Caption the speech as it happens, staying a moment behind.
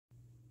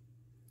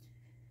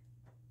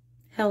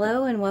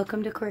Hello and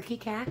welcome to Quirky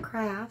Cat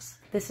Crafts.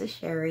 This is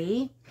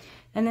Sherry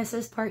and this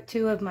is part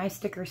 2 of my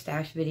sticker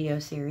stash video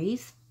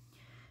series.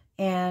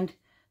 And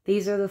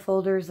these are the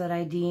folders that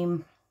I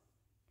deem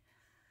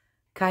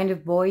kind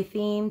of boy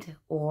themed,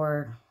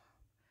 or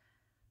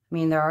I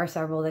mean there are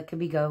several that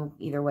could go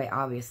either way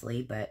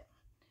obviously, but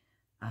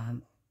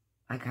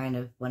I kind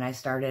of, when I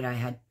started I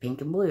had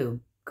pink and blue,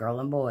 girl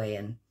and boy,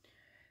 and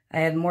I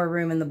had more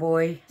room in the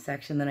boy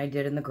section than I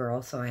did in the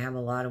girl, so I have a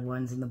lot of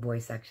ones in the boy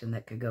section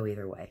that could go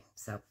either way.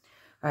 So,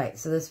 all right,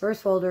 so this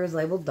first folder is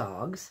labeled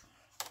dogs.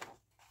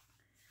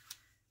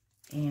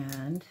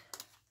 And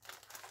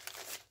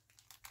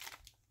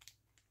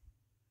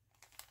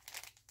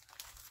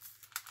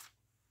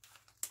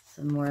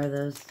some more of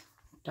those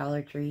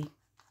Dollar Tree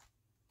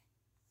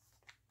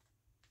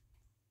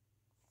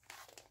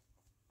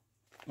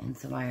and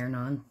some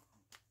iron-on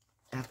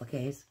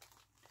appliques,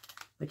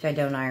 which I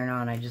don't iron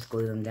on, I just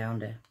glue them down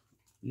to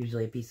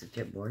usually a piece of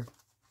chipboard.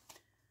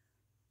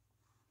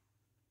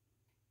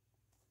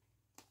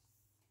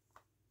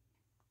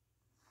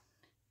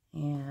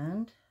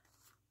 And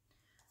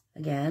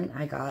again,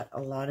 I got a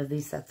lot of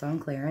these sets on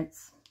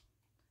clearance,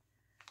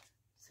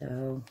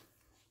 so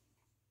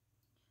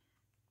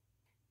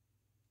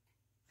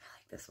I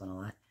like this one a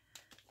lot.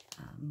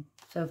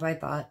 So if I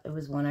thought it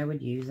was one I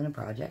would use in a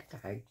project,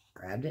 I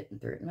grabbed it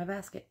and threw it in my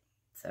basket.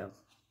 So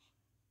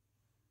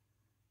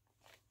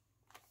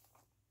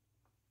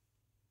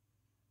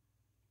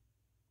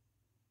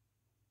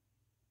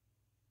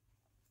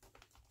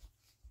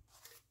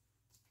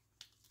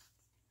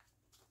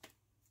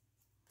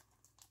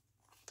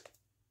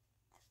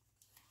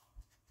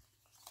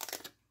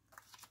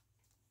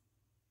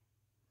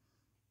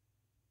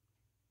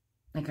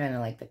I kind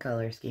of like the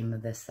color scheme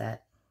of this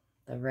set.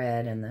 The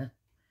red and the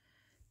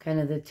kind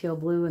of the teal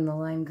blue and the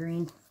lime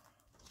green.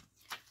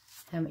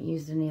 Haven't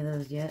used any of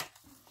those yet,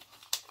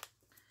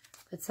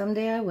 but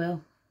someday I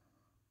will.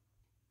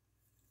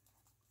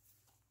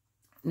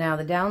 Now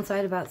the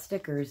downside about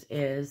stickers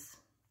is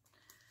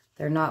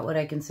they're not what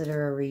I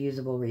consider a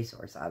reusable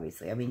resource,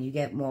 obviously. I mean, you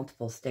get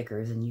multiple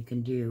stickers and you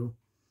can do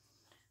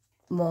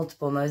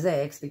multiple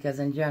mosaics because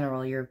in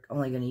general you're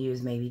only going to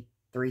use maybe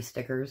 3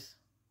 stickers.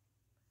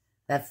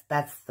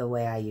 That's the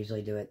way I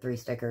usually do it. 3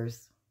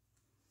 stickers,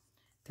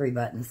 3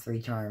 buttons,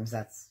 3 charms.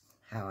 That's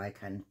how I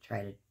kind of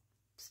try to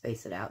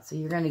space it out. So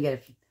you're going to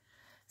get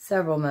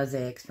several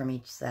mosaics from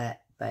each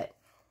set, but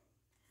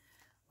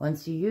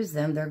once you use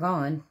them, they're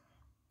gone.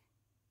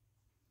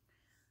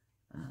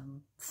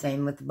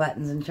 Same with the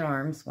buttons and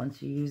charms.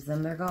 Once you use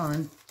them, they're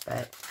gone.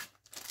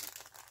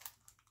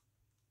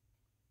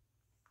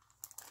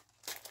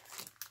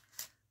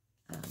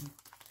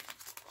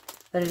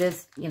 But it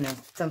is, you know,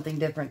 something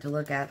different to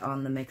look at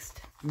on the mixed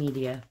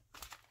media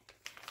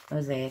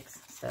mosaics.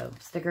 So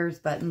stickers,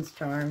 buttons,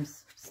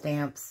 charms,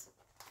 stamps,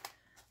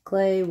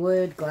 clay,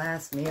 wood,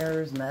 glass,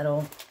 mirrors,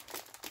 metal,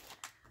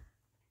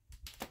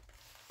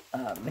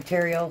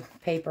 material,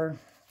 paper.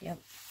 Yep.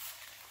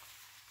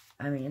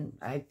 I mean,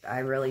 I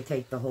really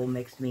take the whole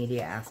mixed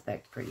media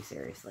aspect pretty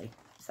seriously.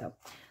 So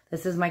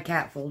this is my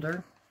cat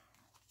folder.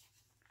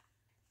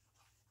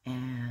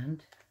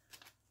 And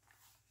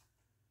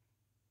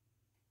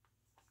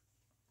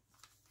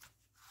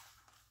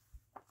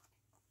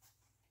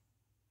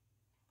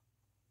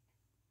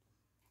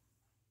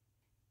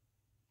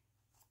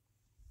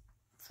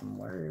some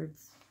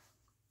words.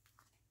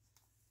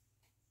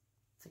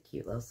 It's a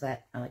cute little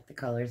set. I like the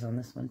colors on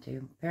this one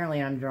too.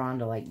 Apparently I'm drawn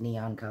to like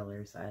neon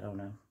colors. I don't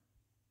know.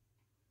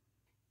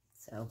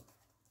 So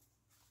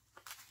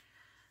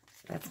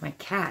that's my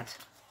cat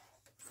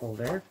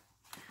folder.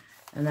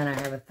 And then I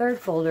have a third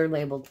folder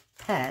labeled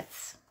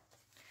pets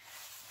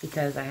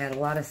because I had a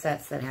lot of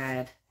sets that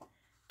had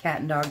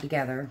cat and dog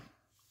together.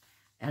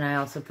 And I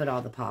also put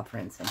all the paw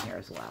prints in here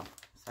as well.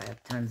 So I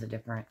have tons of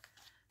different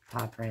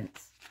paw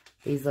prints.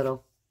 These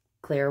little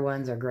clear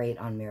ones are great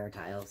on mirror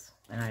tiles.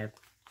 And I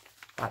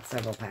bought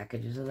several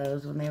packages of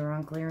those when they were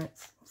on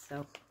clearance.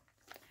 So,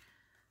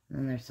 and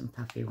then there's some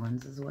puffy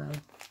ones as well.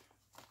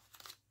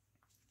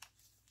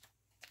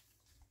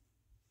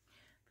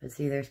 But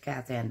see, there's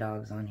cats and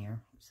dogs on here,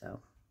 so.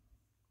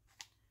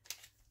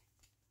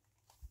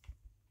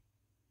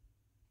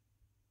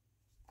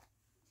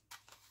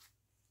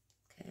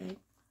 Okay.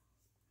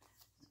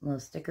 Some little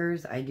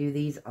stickers. I do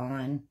these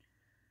on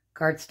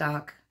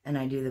cardstock, and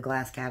I do the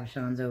glass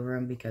cabochons over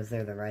them because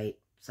they're the right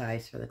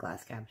size for the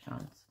glass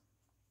cabochons.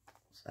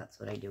 So that's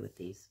what I do with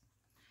these.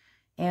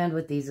 And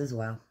with these as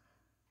well.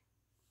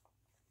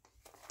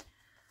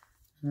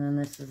 And then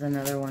this is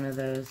another one of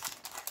those.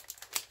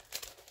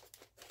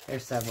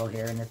 There's several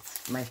here, and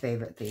it's my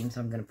favorite theme, so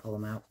I'm going to pull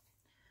them out.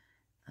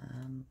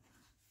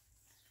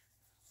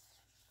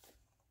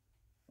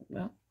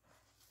 Well,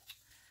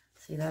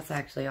 see, that's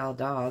actually all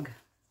dog.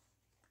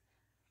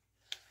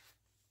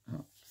 I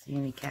don't see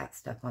any cat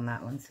stuff on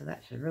that one, so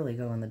that should really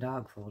go in the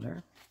dog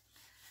folder.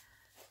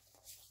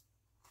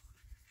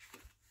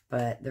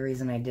 But the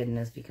reason I didn't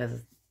is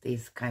because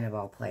these kind of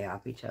all play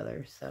off each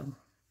other, so.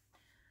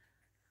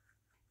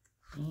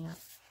 Yeah.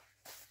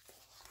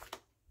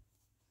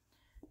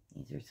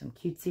 These These are some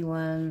cutesy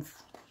ones.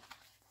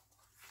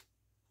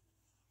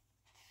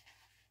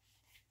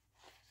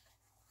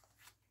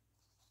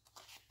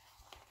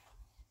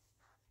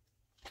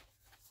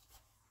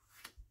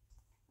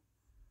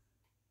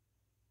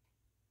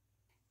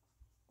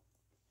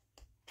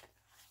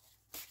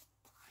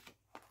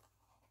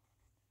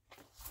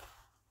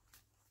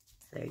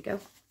 There you go.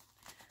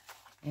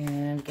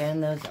 And again,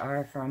 those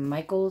are from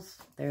Michaels.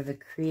 They're the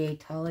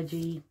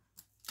Creatology.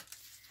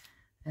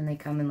 And they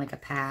come in like a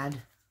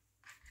pad.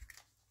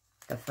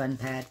 A fun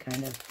pad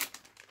kind of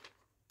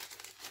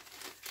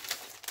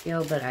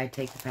deal, but I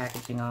take the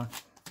packaging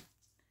off.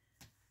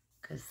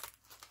 Because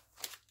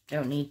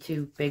don't need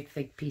two big,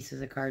 thick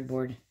pieces of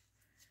cardboard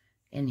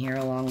in here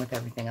along with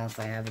everything else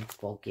I have. It's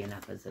bulky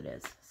enough as it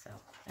is. So,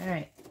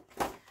 alright.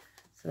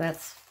 So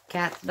that's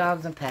cats,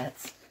 dogs, and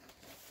pets.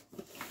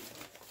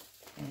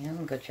 And I'm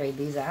going to go trade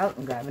these out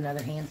and grab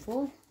another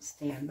handful.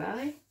 Stand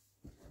by.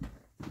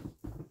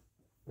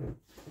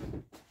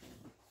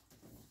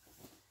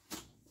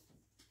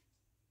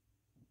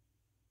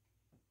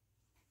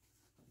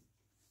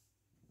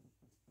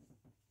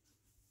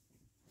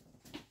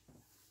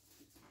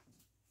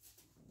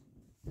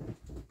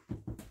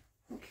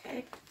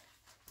 Okay.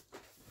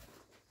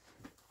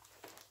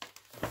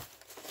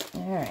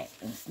 Alright,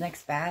 this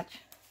next batch.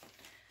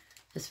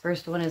 This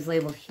first one is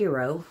labeled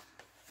Hero.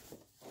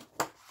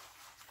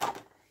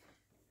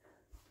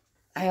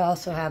 I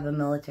also have a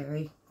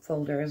military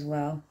folder as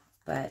well,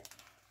 but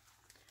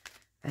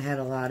I had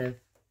a lot of,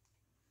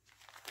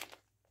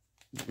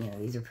 you know,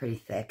 these are pretty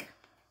thick.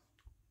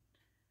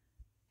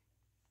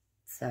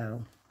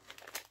 So,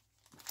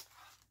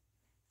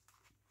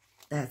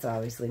 that's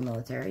obviously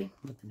military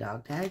with the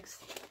dog tags.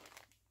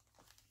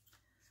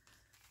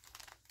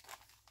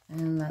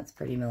 And that's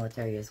pretty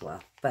military as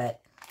well.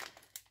 But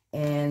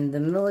in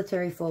the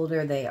military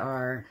folder, they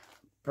are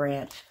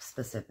branch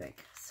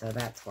specific. So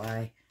that's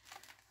why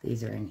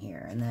these are in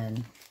here. And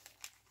then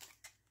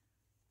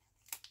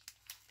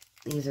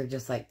these are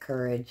just like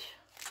courage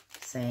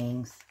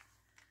sayings.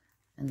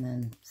 And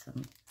then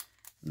some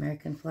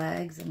American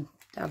flags and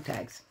dog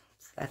tags.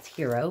 So that's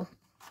Hero.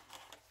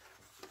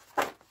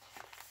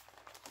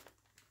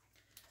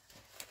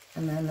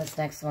 And then this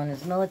next one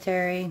is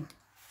military.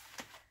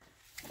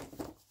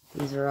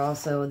 These are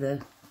also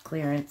the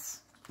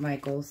clearance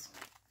Michaels.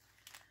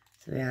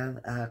 So we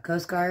have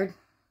Coast Guard.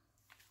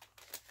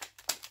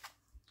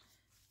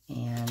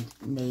 And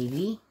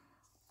Navy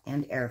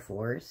and Air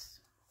Force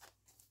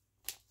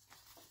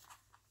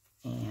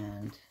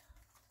and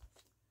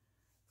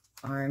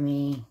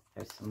Army.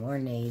 There's some more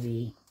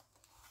Navy.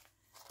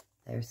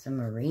 There's some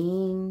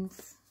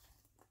Marines.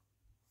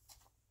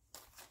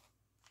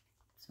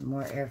 Some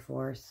more Air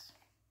Force.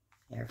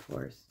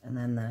 And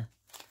then the,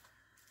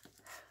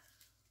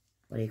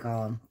 what do you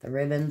call them? The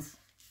ribbons.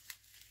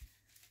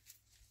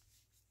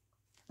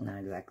 I'm not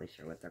exactly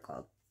sure what they're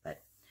called,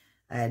 but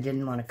I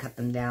didn't want to cut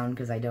them down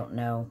because I don't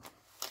know,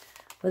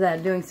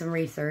 without doing some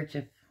research,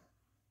 if,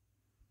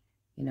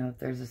 you know, if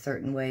there's a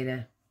certain way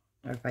to,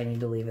 or if I need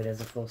to leave it as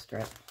a full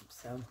strip.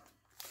 So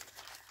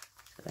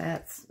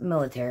that's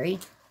military.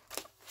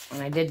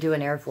 And I did do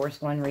an Air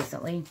Force one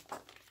recently.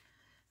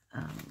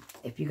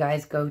 If you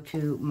guys go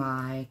to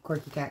my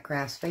Quirky Cat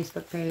Crafts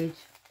Facebook page,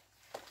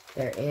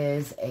 there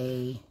is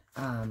a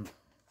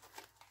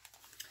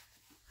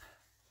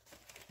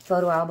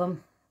photo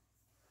album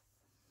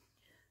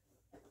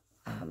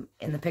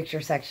in the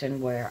picture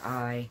section where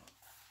I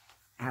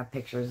have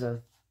pictures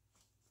of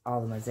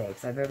all the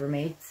mosaics I've ever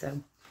made.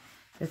 So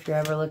if you're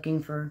ever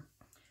looking for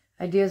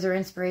ideas or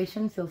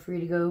inspiration, feel free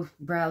to go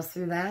browse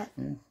through that,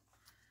 and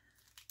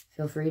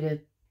feel free to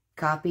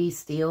copy,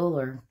 steal,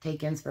 or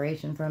take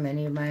inspiration from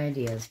any of my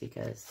ideas,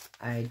 because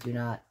I do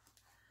not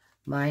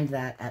mind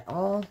that at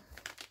all.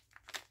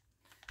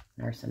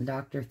 Nurse and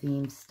doctor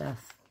themed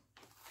stuff.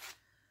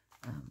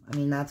 I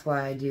mean, that's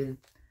why I do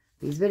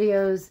these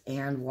videos,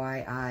 and why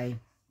I,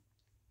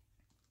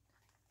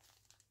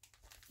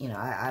 you know,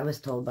 I was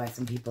told by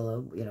some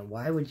people, you know,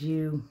 why would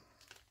you,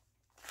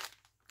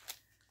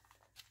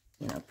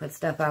 you know, put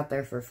stuff out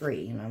there for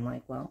free? And I'm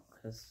like, well,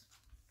 because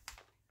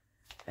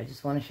I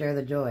just want to share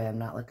the joy. I'm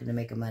not looking to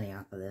make a money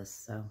off of this.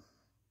 So,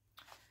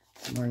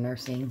 some more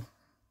nursing.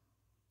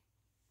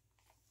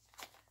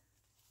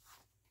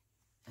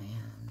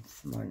 And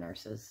some more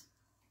nurses.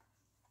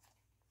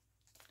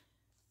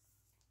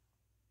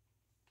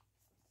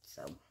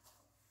 So,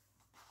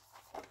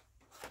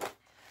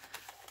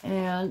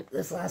 and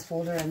this last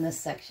folder in this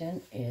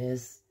section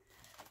is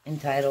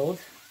entitled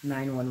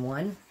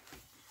 911,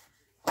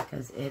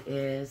 because it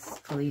is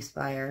police,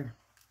 fire,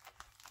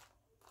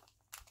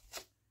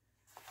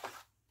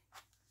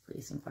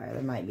 police and fire.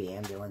 There might be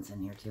ambulance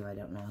in here too, I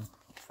don't know.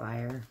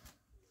 Fire.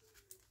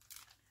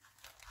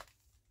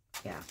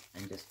 Yeah,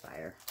 and just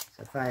fire.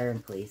 So fire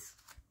and police.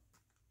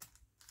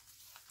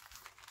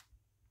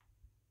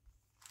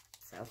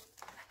 So,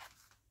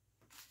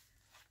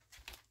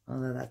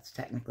 although that's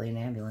technically an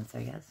ambulance,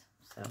 I guess.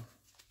 So,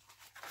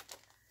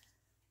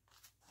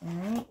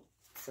 alright.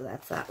 So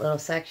that's that little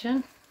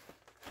section.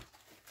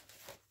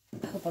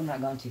 hope I'm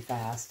not going too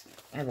fast.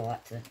 I have a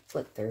lot to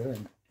flip through,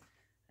 and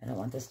I don't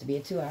want this to be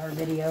a 2-hour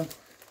video.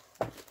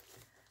 So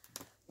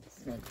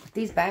I'm going to put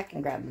these back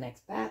and grab the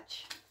next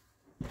batch.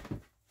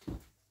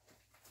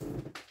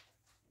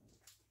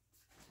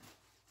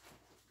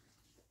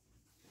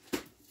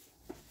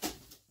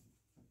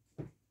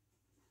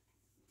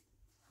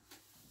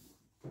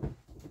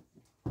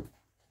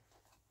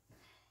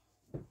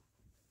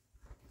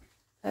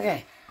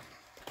 Okay,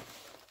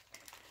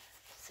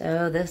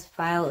 so this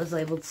file is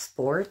labeled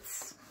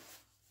sports.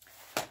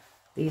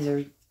 These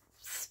are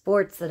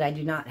sports that I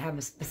do not have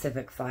a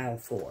specific file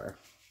for.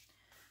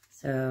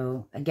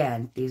 So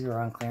again, these were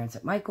on clearance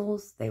at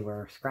Michael's. They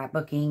were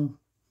scrapbooking,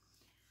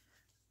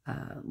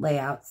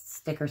 layouts,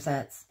 sticker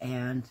sets,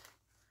 and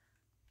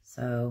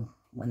so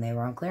when they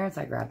were on clearance,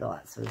 I grabbed a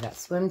lot. So we've got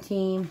swim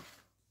team,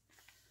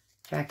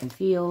 track and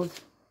field,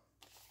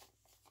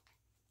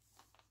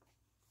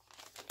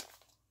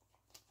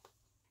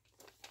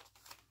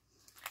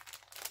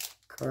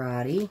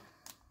 karate,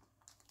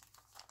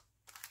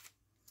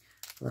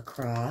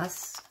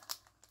 lacrosse,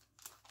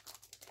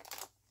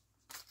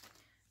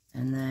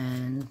 and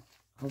then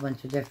a whole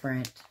bunch of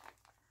different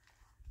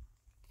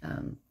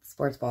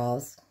sports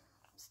balls,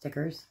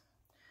 stickers.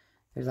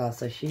 There's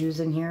also shoes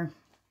in here.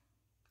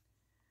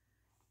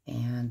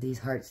 And these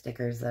heart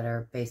stickers that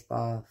are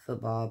baseball,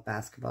 football,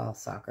 basketball,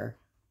 soccer.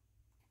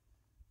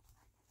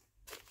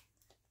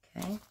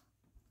 Okay.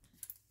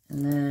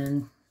 And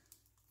then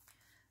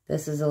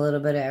this is a little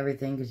bit of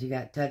everything because you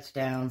got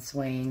touchdown,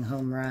 swing,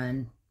 home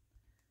run,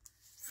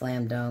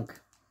 slam dunk.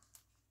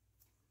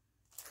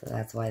 So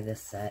that's why this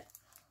set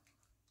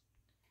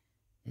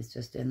is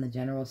just in the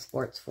general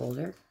sports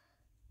folder.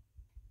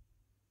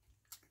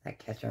 That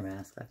catcher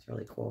mask, that's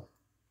really cool.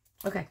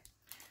 Okay.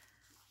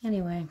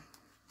 Anyway.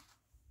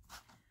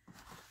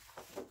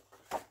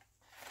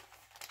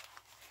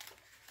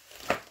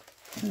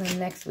 And then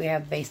next we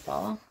have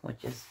baseball,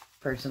 which is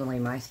personally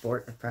my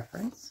sport of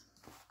preference.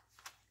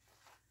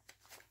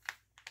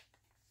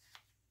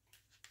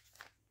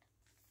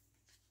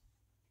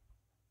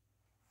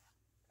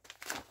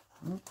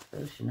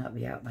 Those should not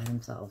be out by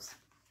themselves.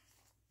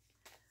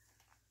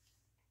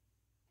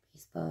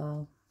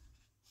 Baseball.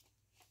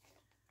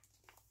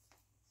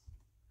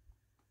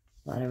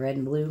 A lot of red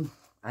and blue.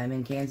 I'm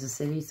in Kansas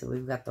City, so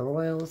we've got the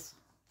Royals.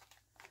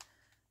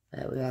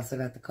 But we also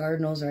got the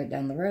Cardinals right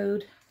down the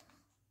road.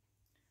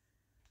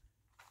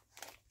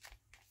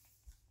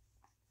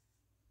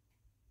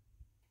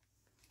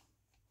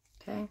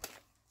 Okay.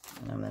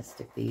 And I'm going to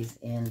stick these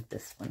in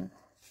this one.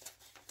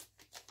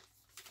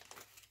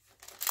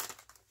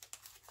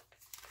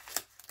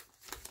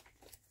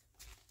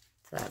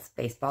 So that's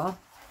baseball.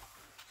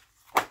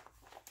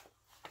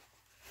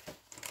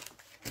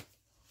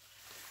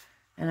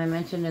 And I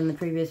mentioned in the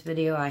previous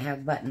video, I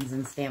have buttons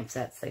and stamp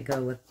sets that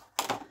go with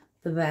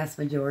the vast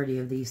majority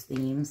of these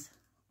themes.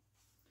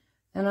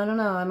 And I don't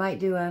know, I might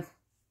do a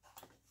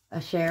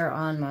share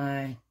on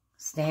my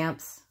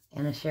stamps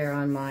and a share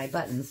on my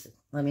buttons.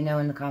 Let me know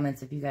in the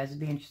comments if you guys would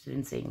be interested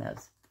in seeing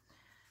those.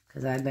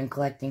 Because I've been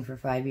collecting for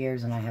 5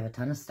 years and I have a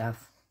ton of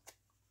stuff.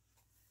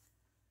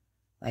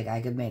 Like,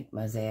 I could make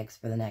mosaics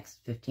for the next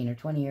 15 or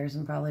 20 years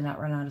and probably not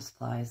run out of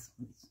supplies.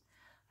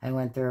 I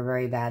went through a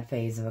very bad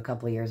phase of a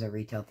couple of years of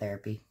retail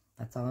therapy.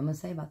 That's all I'm going to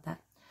say about that.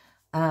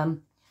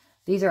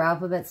 These are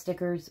alphabet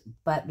stickers,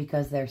 but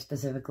because they're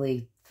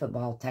specifically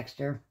football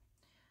texture,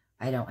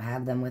 I don't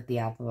have them with the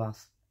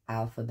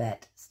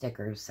alphabet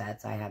stickers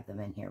sets. I have them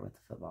in here with the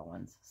football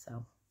ones.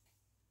 So,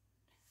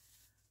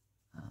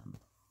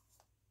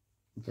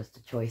 just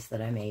a choice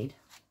that I made.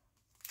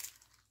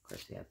 Of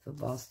course, we have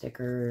football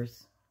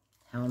stickers,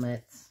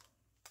 helmets,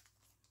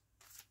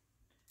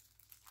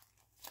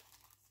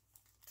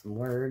 some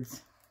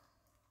words.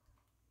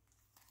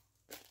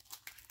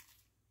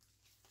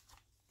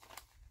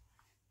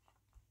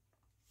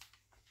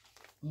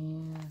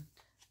 And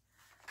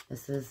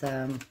this is,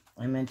 I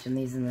mentioned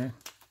these in the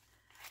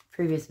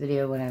previous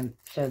video when I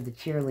showed the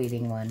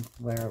cheerleading one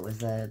where it was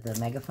the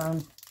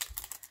megaphone.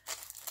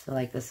 So,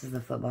 like, this is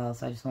the football,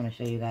 so I just want to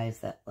show you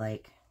guys that,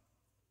 like,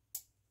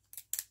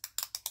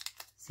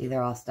 see,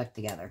 they're all stuck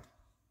together.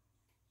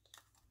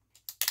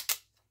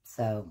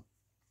 So,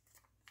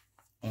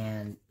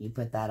 and you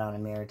put that on a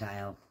mirror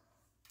tile,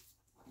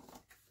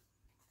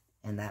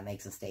 and that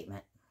makes a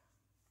statement.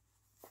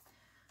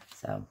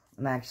 So,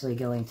 I'm actually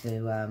going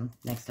to,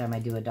 next time I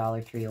do a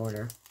Dollar Tree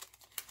order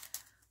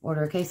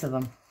a case of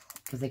them,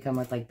 because they come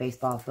with, like,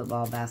 baseball,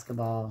 football,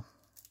 basketball,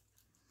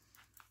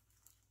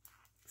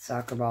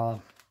 soccer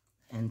ball,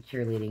 and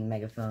cheerleading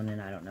megaphone, and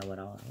I don't know what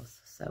all else.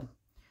 So,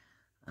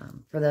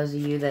 for those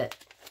of you that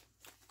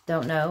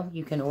don't know,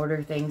 you can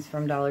order things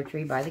from Dollar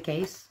Tree by the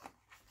case.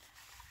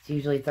 It's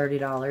usually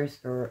 $30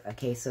 for a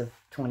case of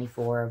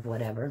 24 of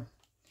whatever.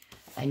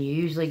 And you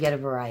usually get a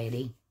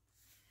variety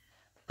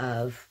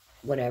of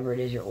whatever it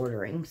is you're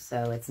ordering.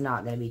 So it's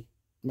not going to be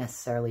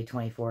necessarily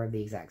 24 of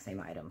the exact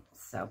same item.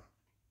 So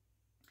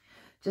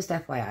just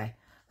FYI.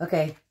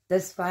 Okay,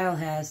 this file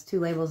has 2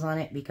 labels on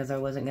it because I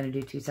wasn't going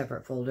to do 2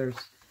 separate folders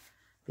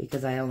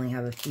because I only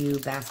have a few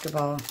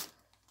basketball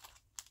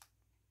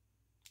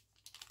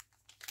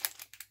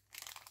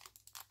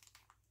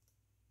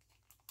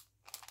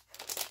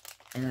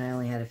And I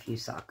only had a few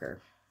soccer.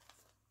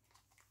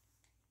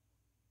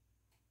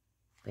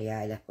 But yeah,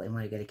 I definitely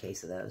want to get a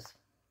case of those.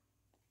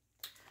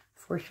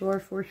 For sure,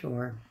 for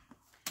sure.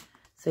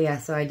 So yeah,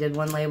 so I did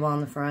one label on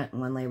the front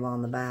and one label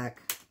on the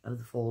back of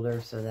the folder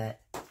so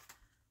that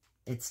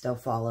it still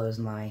follows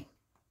the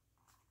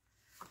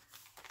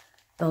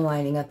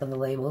lining up of the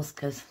labels,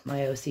 because my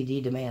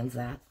OCD demands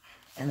that.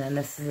 And then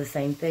this is the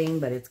same thing,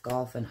 but it's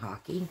golf and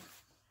hockey.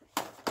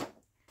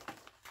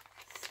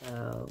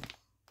 So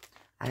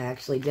I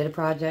actually did a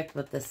project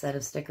with this set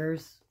of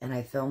stickers, and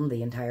I filmed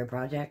the entire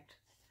project.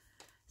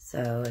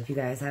 So if you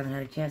guys haven't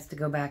had a chance to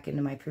go back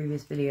into my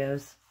previous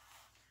videos,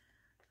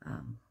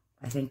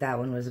 I think that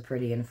one was a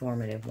pretty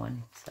informative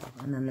one. So,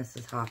 and then this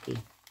is hockey.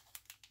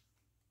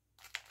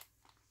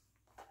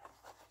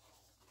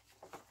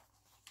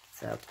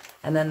 So,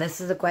 and then this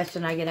is a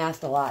question I get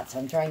asked a lot, so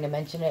I'm trying to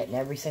mention it in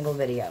every single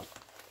video.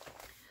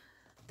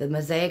 The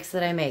mosaics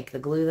that I make, the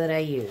glue that I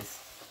use,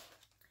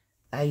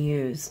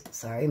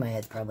 sorry, my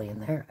head's probably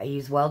in there. I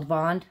use Weld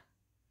Bond,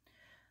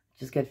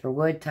 which is good for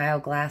wood, tile,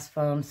 glass,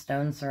 foam,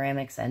 stone,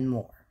 ceramics, and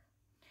more.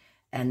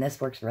 And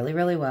this works really,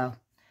 really well.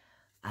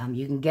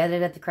 You can get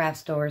it at the craft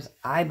stores.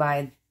 I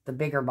buy the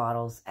bigger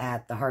bottles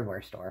at the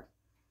hardware store.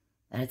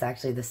 And it's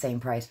actually the same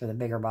price for the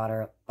bigger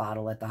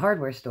bottle at the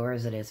hardware store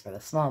as it is for the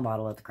small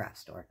bottle at the craft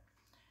store.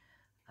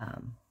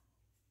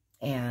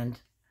 And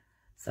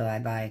so I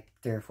buy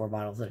 3 or 4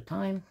 bottles at a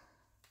time.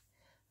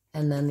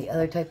 And then the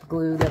other type of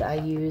glue that I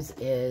use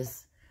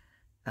is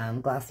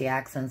Glossy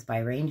Accents by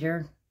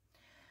Ranger.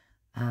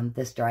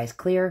 This dries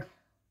clear.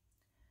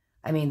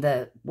 I mean,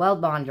 the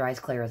Weld Bond dries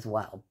clear as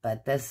well,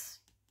 but this,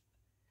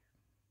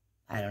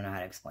 I don't know how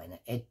to explain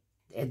it.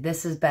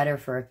 This is better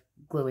for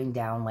gluing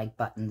down like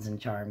buttons and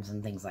charms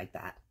and things like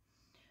that.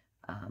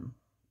 And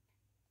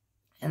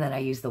then I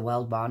use the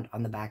Weld Bond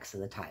on the backs of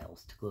the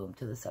tiles to glue them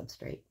to the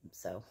substrate.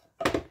 So,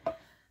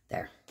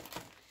 there.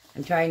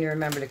 I'm trying to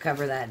remember to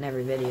cover that in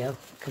every video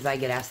because I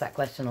get asked that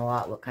question a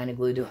lot. What kind of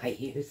glue do I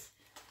use?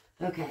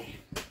 Okay.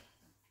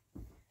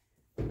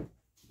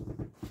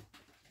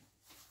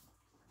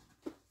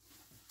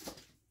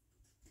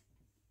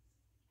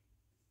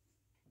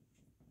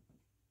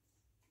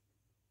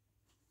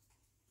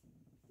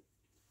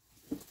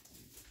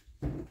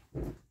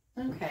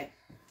 Okay.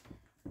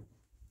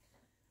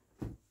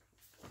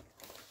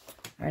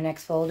 Our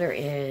next folder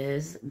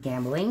is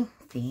gambling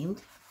themed.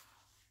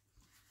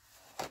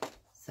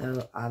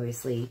 So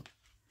obviously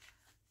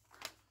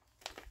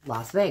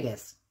Las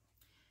Vegas.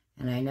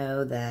 And I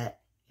know that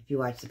if you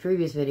watched the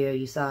previous video,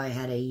 you saw I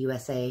had a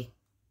USA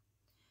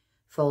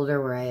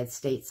folder where I had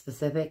state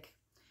specific.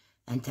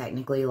 And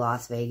technically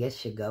Las Vegas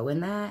should go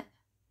in that,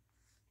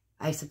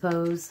 I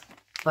suppose.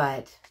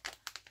 But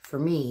for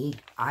me,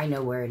 I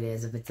know where it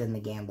is if it's in the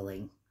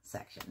gambling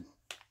section,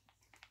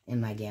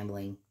 in my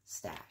gambling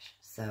stash.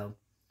 So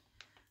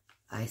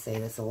I say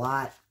this a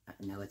lot.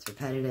 I know it's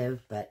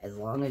repetitive, but as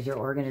long as your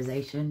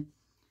organization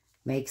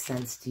makes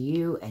sense to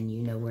you and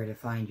you know where to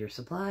find your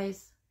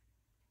supplies,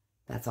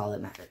 that's all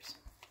that matters.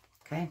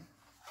 Okay?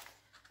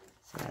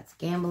 So that's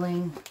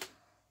gambling.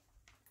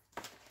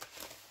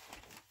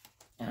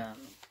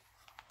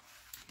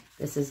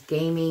 This is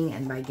gaming,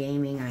 and by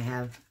gaming I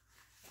have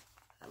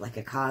like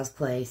a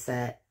cosplay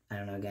set. I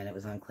don't know, again, it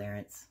was on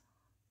clearance.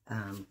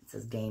 It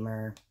says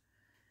gamer,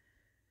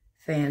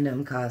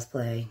 fandom,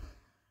 cosplay,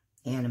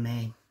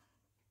 anime.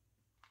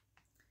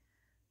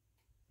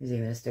 There's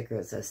even a sticker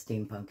that says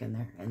steampunk in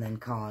there. And then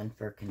con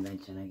for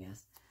convention, I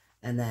guess.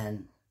 And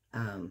then,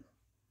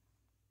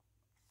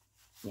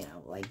 you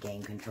know, like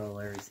game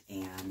controllers,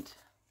 and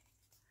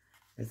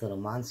there's little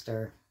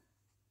monster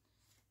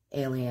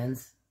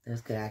aliens.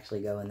 Those could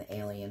actually go in the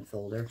alien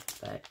folder,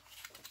 but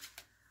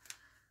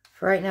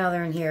for right now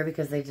they're in here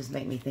because they just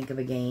make me think of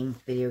a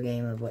video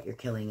game of what you're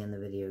killing in the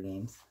video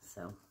games.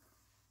 So,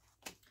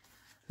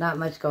 not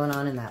much going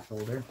on in that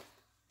folder.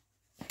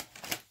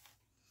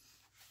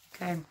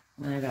 Okay,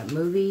 then I got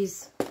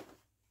movies.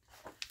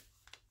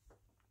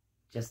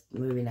 Just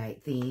movie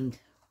night themed.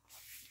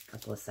 A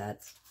couple of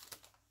sets.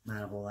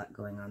 Not a whole lot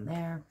going on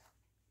there.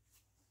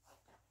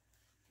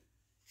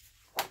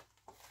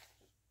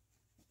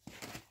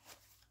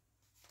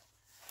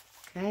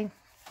 Okay,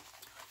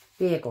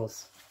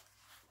 vehicles.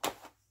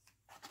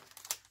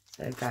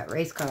 So I've got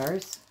race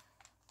cars.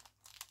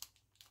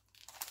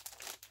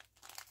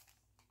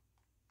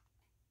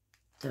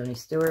 Tony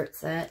Stewart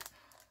set.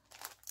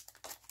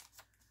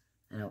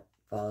 I don't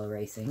follow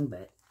racing,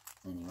 but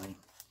anyway.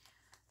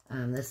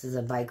 This is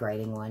a bike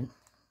riding one.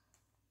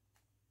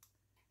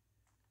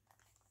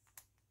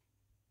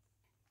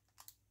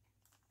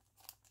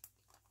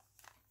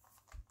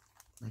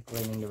 Like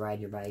learning to ride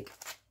your bike.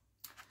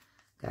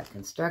 Got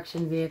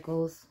construction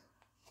vehicles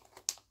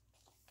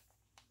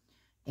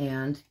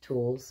and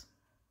tools.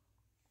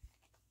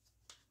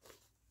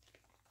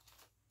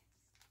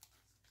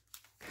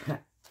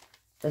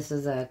 This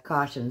is a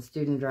caution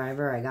student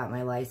driver. I got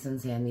my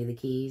license, hand me the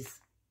keys.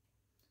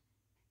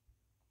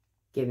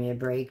 Give me a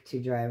break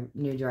to drive,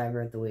 new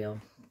driver at the wheel.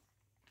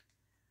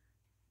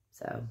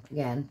 So,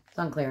 again, it's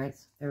on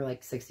clearance. They were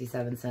like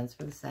 67 cents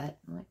for the set.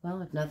 I'm like,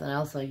 well, if nothing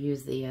else, I'll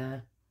use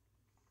the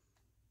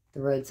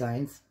road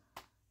signs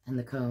and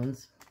the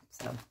cones.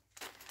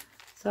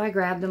 So I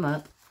grabbed them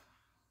up.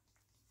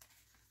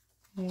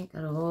 Right,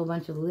 got a whole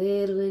bunch of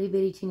little itty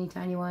bitty teeny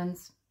tiny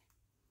ones.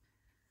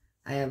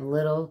 I have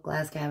little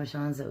glass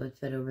cabochons that would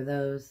fit over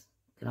those.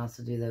 You can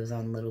also do those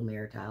on little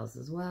mirror tiles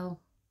as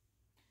well.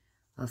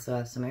 Also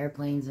have some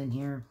airplanes in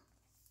here.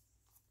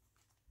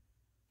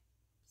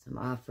 Some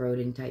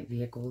off-roading type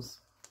vehicles.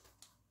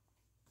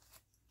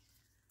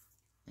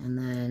 And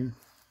then,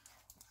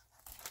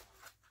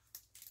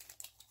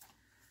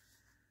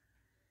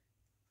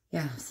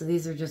 yeah, so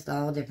these are just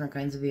all different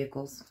kinds of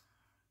vehicles.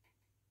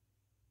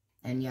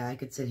 And yeah, I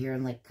could sit here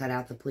and like cut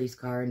out the police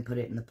car and put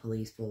it in the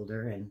police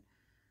folder and,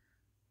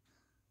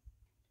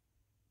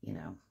 you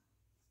know,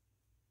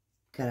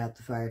 cut out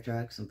the fire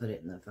trucks and put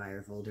it in the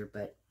fire folder,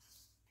 but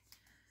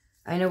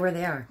I know where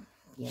they are,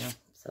 you know,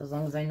 so as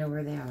long as I know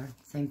where they are.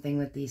 Same thing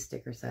with these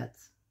sticker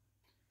sets.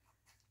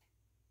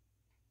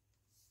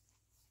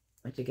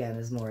 Which again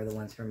is more of the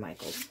ones from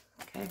Michaels.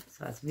 Okay,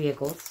 so that's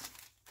vehicles.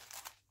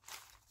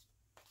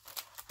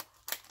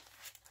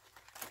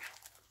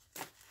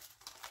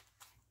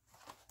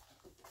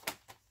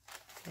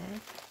 Okay.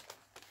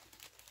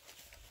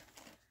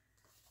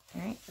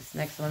 Alright, this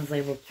next one's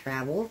labeled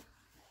travel.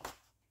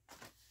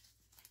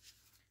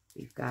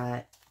 We've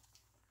got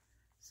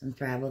some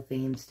travel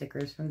themed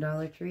stickers from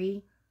Dollar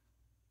Tree.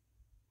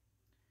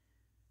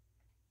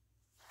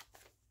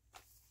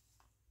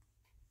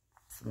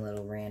 Some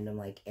little random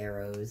like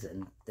arrows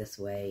and this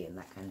way and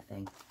that kind of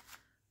thing.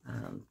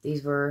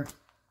 These were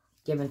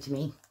given to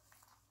me.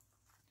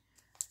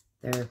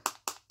 They're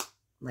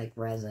like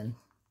resin.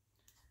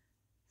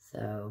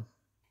 So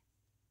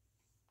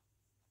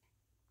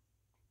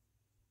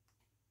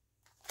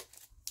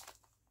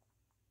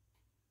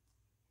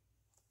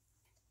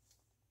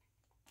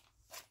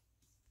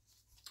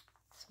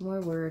some more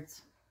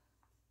words.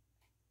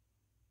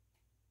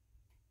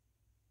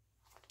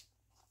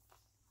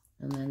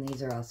 And then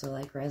these are also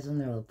like resin.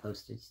 They're little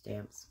postage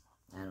stamps.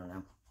 I don't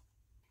know.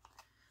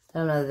 I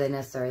don't know that they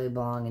necessarily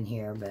belong in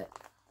here, but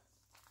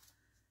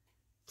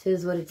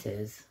 'tis what it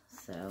is.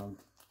 So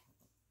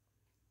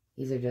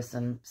these are just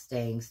some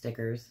staying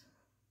stickers.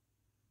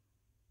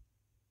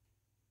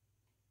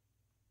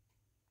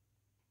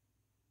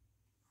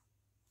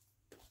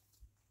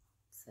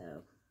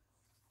 So,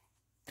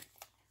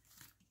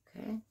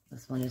 okay.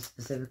 This one is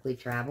specifically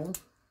travel.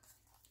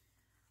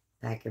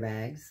 Pack your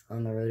bags,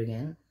 on the road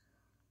again.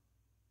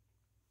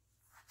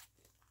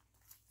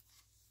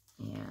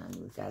 And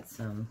we've got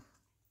some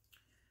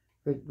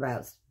Route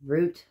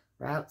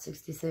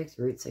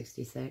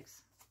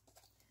 66,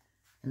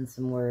 and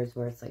some words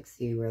where it's like,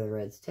 see where the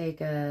roads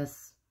take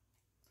us,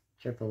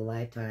 trip of a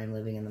lifetime,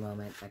 living in the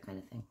moment, that kind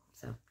of thing.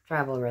 So,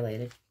 travel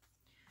related.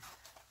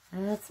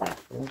 And that's that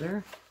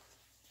folder.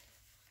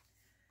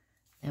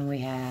 And we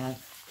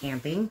have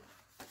camping.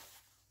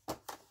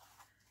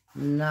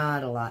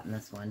 Not a lot in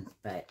this one,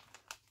 but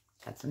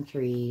got some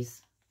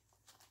trees,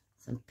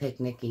 some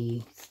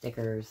picnicky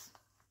stickers,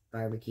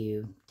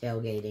 barbecue,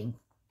 tailgating.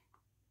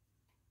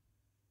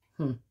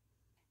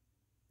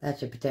 That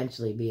should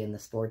potentially be in the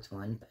sports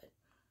one, but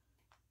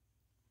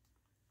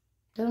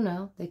don't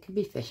know. They could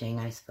be fishing,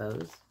 I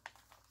suppose.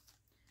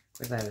 Of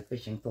course, I have a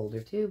fishing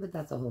folder too, but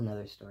that's a whole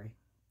nother story.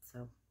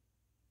 So,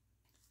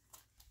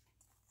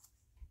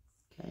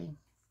 okay.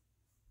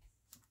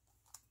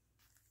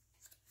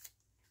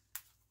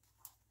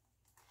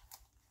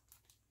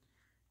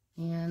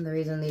 And the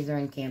reason these are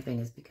in camping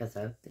is because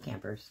of the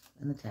campers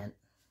in the tent.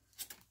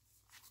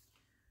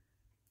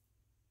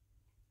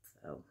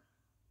 So,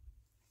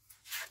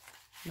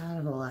 not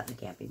a whole lot in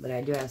camping, but I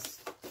do have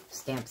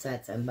stamp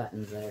sets and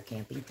buttons that are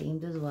camping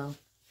themed as well.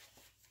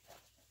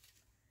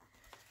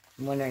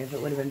 I'm wondering if it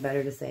would have been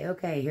better to say,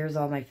 okay, here's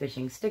all my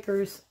fishing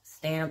stickers,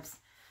 stamps,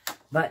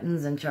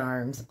 buttons, and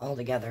charms all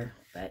together.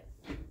 But,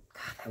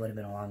 God, that would have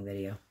been a long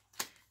video.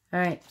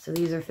 Alright, so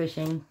these are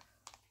fishing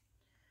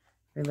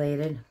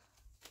related.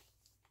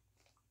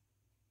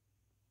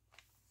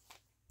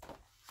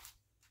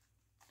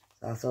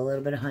 There's also a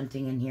little bit of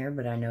hunting in here,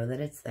 but I know that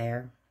it's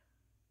there.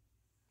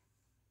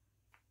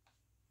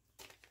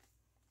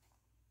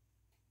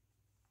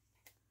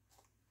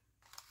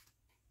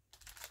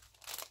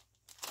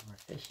 More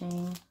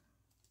fishing.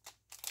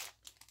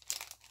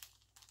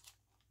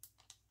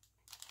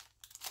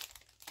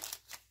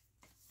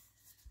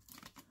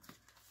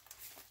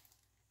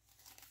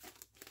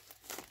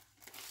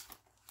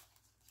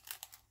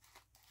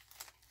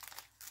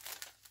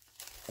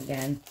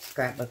 Again,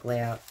 scrapbook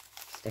layout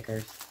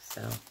stickers,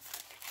 so.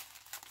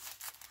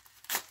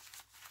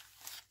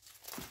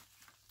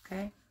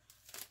 Okay.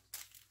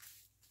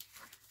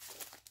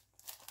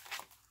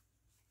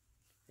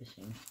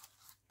 Fishing.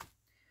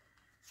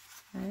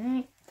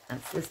 Alright,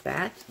 that's this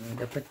batch. I'm going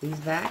to go put these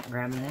back,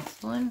 grab the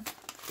next one.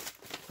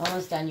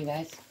 Almost done, you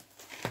guys.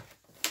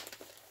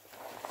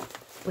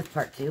 With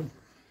part 2.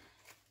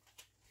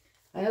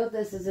 I hope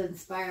this is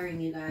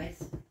inspiring you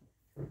guys.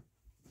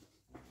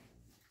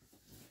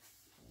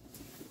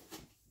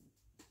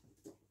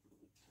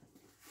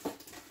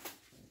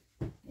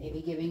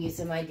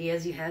 some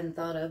ideas you hadn't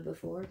thought of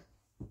before.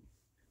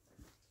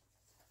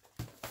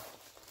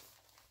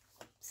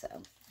 So,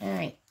 all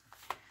right.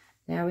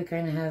 Now we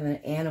kind of have an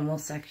animal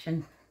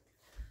section.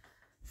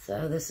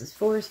 So this is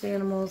forest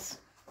animals.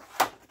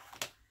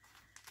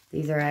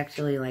 These are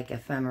actually like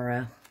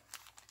ephemera,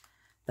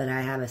 but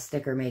I have a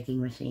sticker making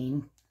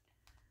machine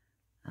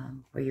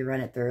where you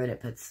run it through it.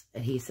 It puts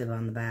adhesive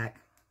on the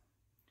back.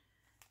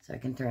 So I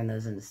can turn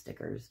those into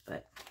stickers,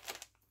 but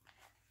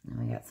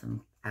then we got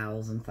some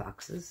owls and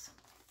foxes.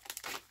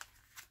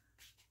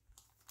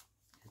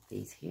 Got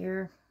these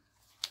here.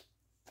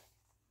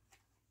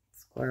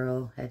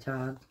 Squirrel,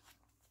 hedgehog.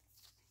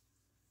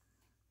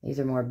 These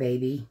are more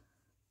baby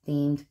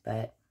themed,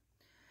 but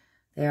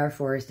they are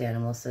forest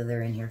animals, so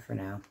they're in here for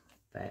now.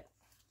 But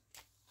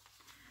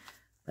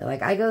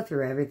like, I go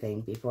through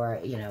everything before,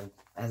 you know,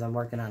 as I'm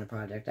working on a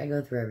project. I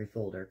go through every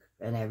folder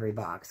and every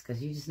box,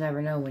 because you just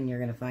never know when you're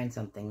going to find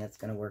something that's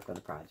going to work with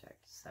a project.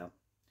 So,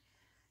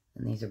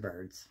 and these are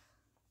birds.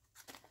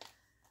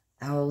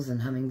 Owls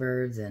and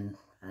hummingbirds, and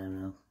I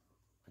don't know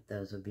what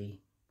those would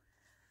be.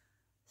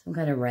 Some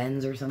kind of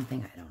wrens or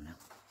something. I don't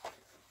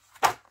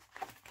know.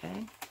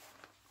 Okay.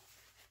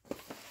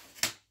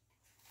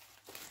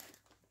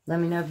 Let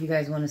me know if you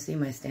guys want to see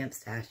my stamp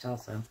stash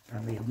also.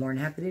 I'll be more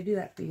than happy to do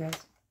that for you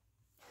guys.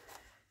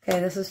 Okay,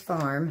 this is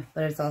farm,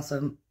 but it's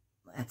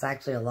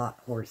actually a lot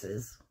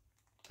horses.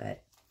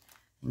 But,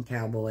 and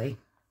cowboy.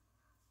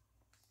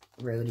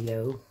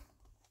 Rodeo.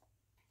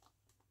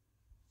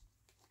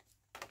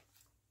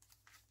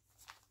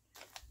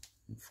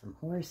 And some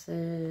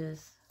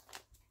horses.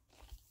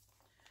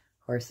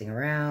 Horsing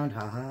around,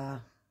 haha.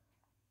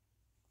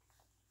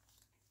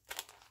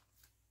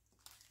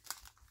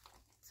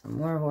 Some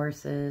more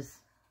horses.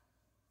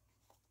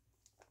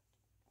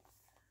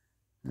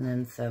 And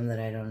then some that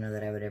I don't know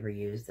that I would ever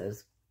use.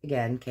 Those,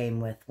 again, came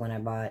with when I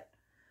bought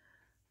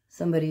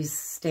somebody's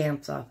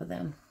stamps off of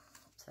them.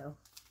 So,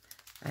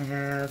 I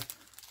have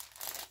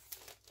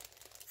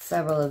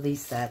several of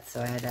these sets,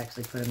 so I had to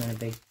actually put them in a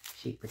big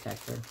sheet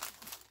protector.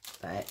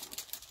 But,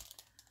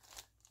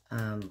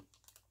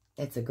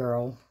 it's a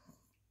girl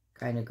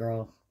and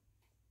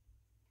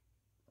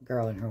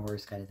her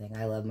horse kind of thing.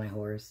 I love my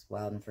horse,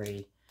 wild and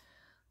free.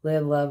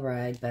 Live, love,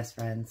 ride, best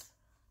friends.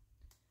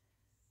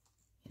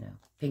 You know,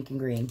 pink and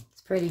green.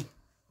 It's pretty.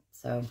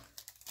 So,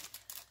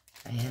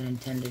 I had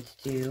intended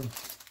to do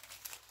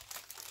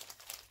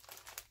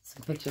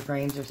some picture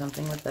frames or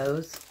something with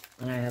those.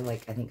 And I have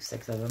like, I think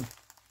 6 of them.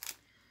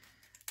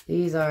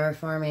 These are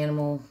farm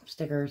animal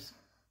stickers.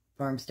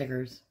 Farm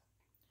stickers.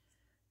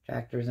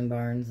 Tractors and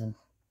barns and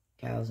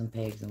cows and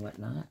pigs and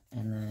whatnot.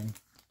 And then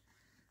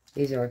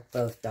these are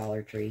both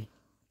Dollar Tree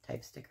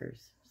type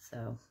stickers.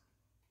 So,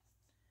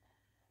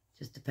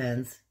 just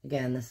depends.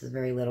 Again, this is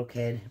very little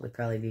kid. It would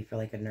probably be for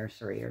like a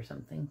nursery or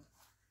something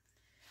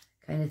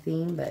kind of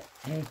theme, but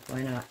hey,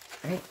 why not,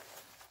 right?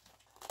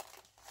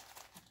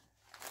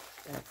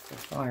 That's the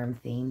farm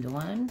themed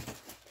one.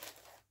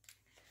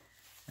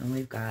 And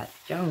we've got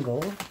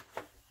jungle.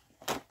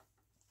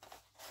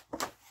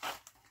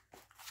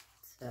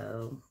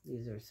 So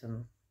these are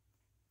some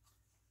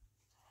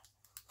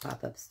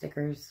pop-up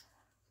stickers.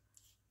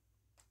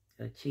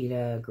 A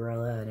cheetah, a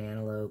gorilla, an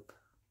antelope.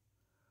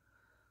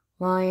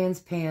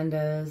 Lions,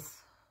 pandas.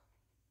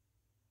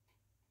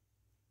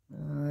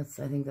 I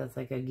think that's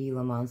like a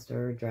Gila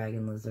monster, or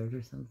dragon lizard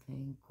or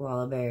something.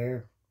 Koala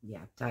bear.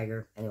 Yeah,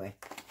 tiger. Anyway.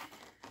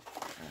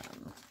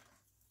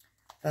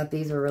 Thought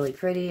these were really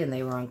pretty and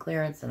they were on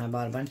clearance and I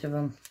bought a bunch of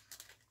them.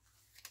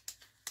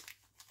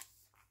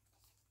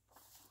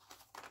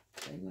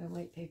 Where's my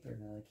white paper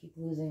now? I keep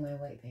losing my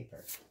white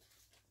paper.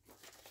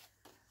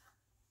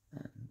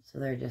 So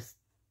they're just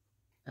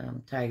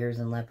tigers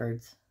and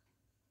leopards,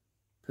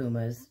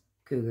 pumas,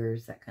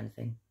 cougars, that kind of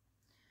thing.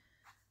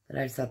 But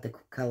I just thought the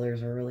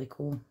colors were really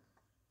cool.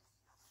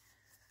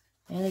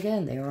 And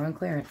again, they were on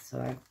clearance, so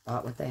I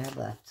bought what they had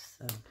left.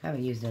 So I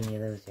haven't used any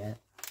of those yet.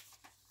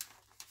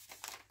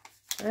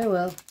 But I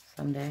will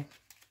someday.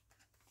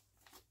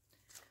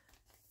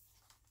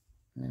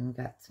 And then we've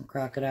got some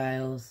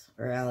crocodiles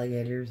or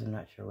alligators, I'm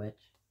not sure which.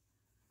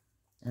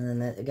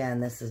 And then again,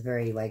 this is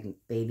very like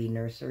baby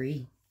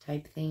nursery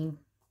type theme.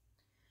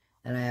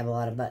 And I have a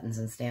lot of buttons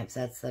and stamp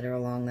sets that are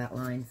along that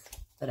lines,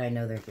 but I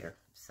know they're here,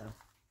 so.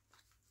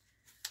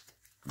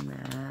 And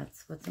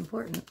that's what's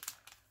important.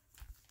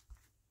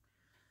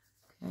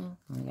 Okay,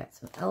 we got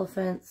some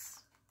elephants.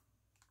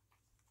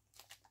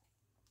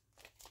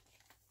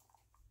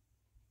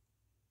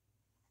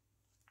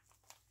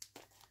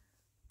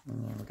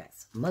 And we got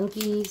some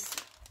monkeys.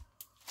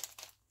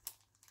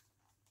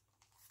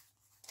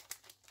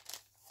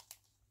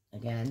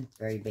 Again,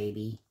 very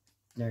baby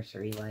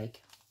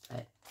nursery-like,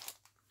 but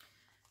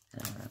I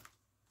don't know.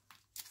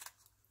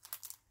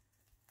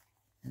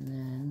 And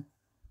then,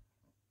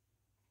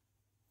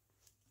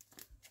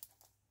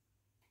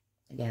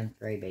 again,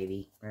 very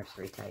baby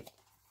nursery type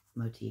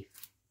motif.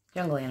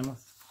 Jungle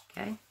animals,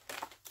 okay?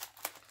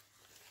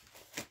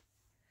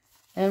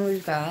 And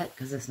we've got,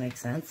 because this makes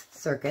sense,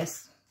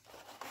 circus.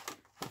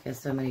 Because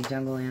so many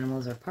jungle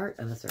animals are part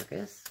of a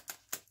circus.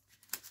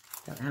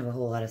 Don't have a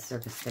whole lot of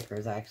circus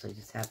stickers. I actually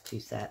just have 2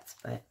 sets,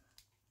 but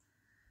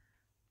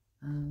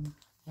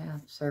yeah,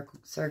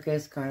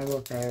 circus,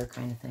 carnival, fair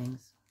kind of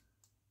things.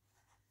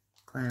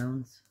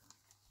 Clowns.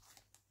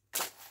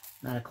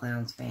 Not a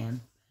clowns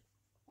fan.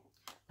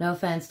 No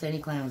offense to any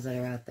clowns that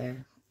are out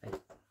there, but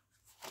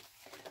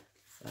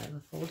so I have a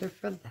folder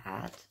for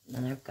that. And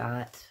then I've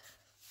got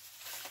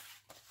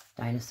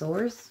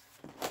dinosaurs.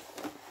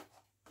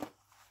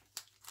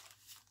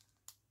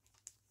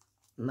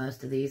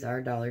 Most of these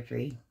are Dollar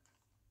Tree.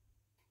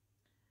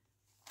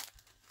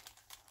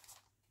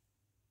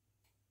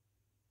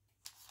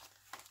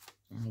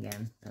 And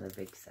again, another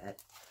big set.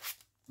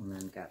 And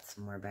then got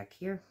some more back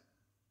here.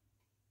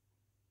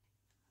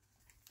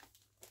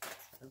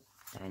 So,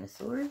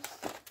 dinosaurs.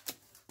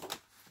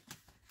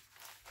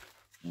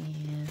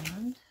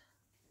 And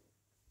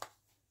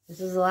this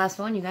is the last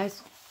one, you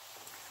guys.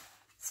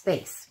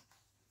 Space.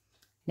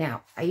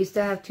 Now, I used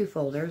to have 2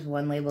 folders,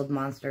 one labeled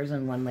monsters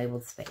and one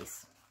labeled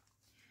space.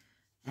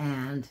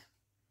 And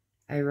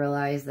I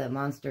realized that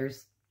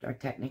monsters are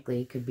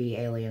technically could be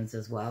aliens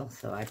as well,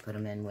 so I put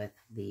them in with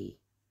the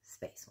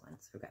space ones.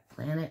 So we've got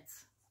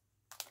planets.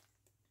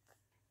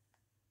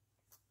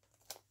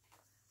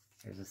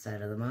 Here's a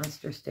set of the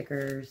monster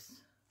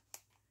stickers.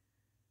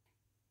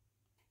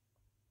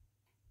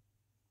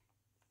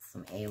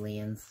 Some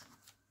aliens.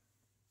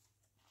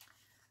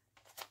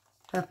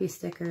 Puppy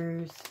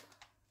stickers.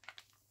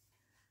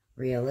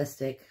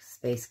 Realistic.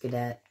 Space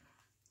cadet.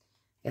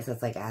 Guess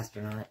that's like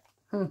astronaut.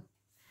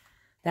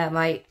 That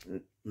might,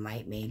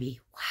 maybe.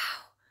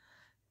 Wow.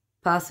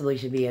 Possibly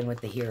should be in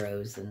with the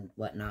heroes and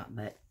whatnot,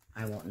 but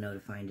I won't know to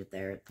find it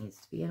there. It needs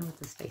to be in with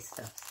the space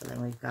stuff. So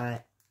then we've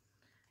got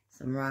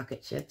some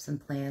rocket ships and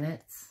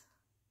planets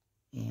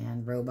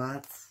and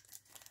robots,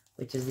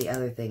 which is the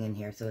other thing in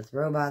here. So it's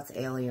robots,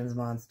 aliens,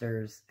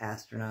 monsters,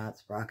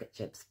 astronauts, rocket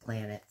ships,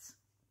 planets.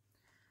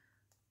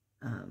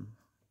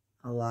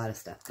 A lot of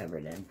stuff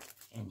covered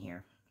in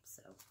here.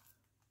 So,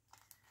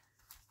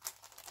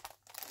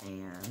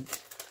 and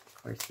of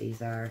course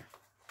these are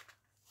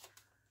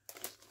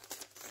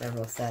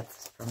several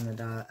sets from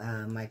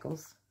the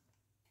Michaels.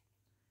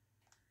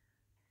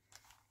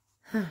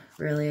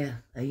 Really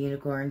a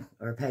unicorn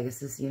or a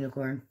Pegasus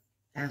unicorn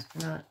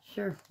astronaut?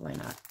 Sure, why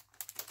not?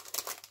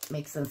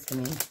 Makes sense to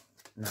me.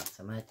 Not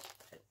so much.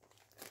 But...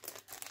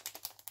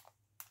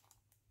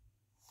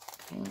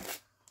 okay.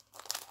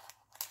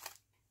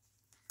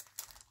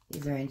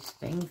 These are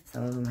interesting.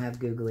 Some of them have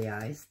googly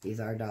eyes. These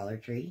are Dollar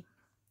Tree.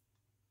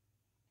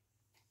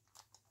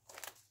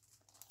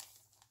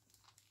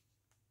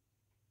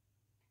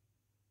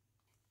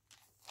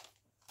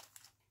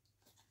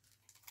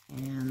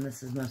 And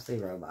this is mostly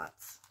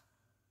robots.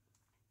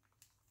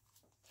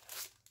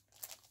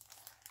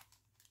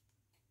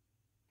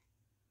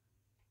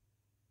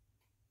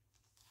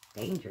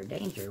 Danger,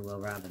 danger, Will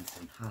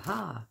Robinson.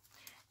 Haha.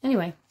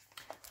 Anyway,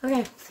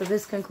 okay, so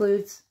this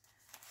concludes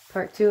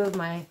part 2 of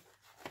my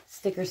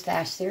sticker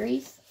stash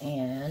series,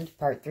 and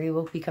part 3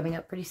 will be coming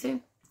up pretty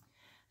soon.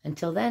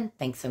 Until then,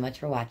 thanks so much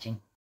for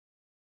watching.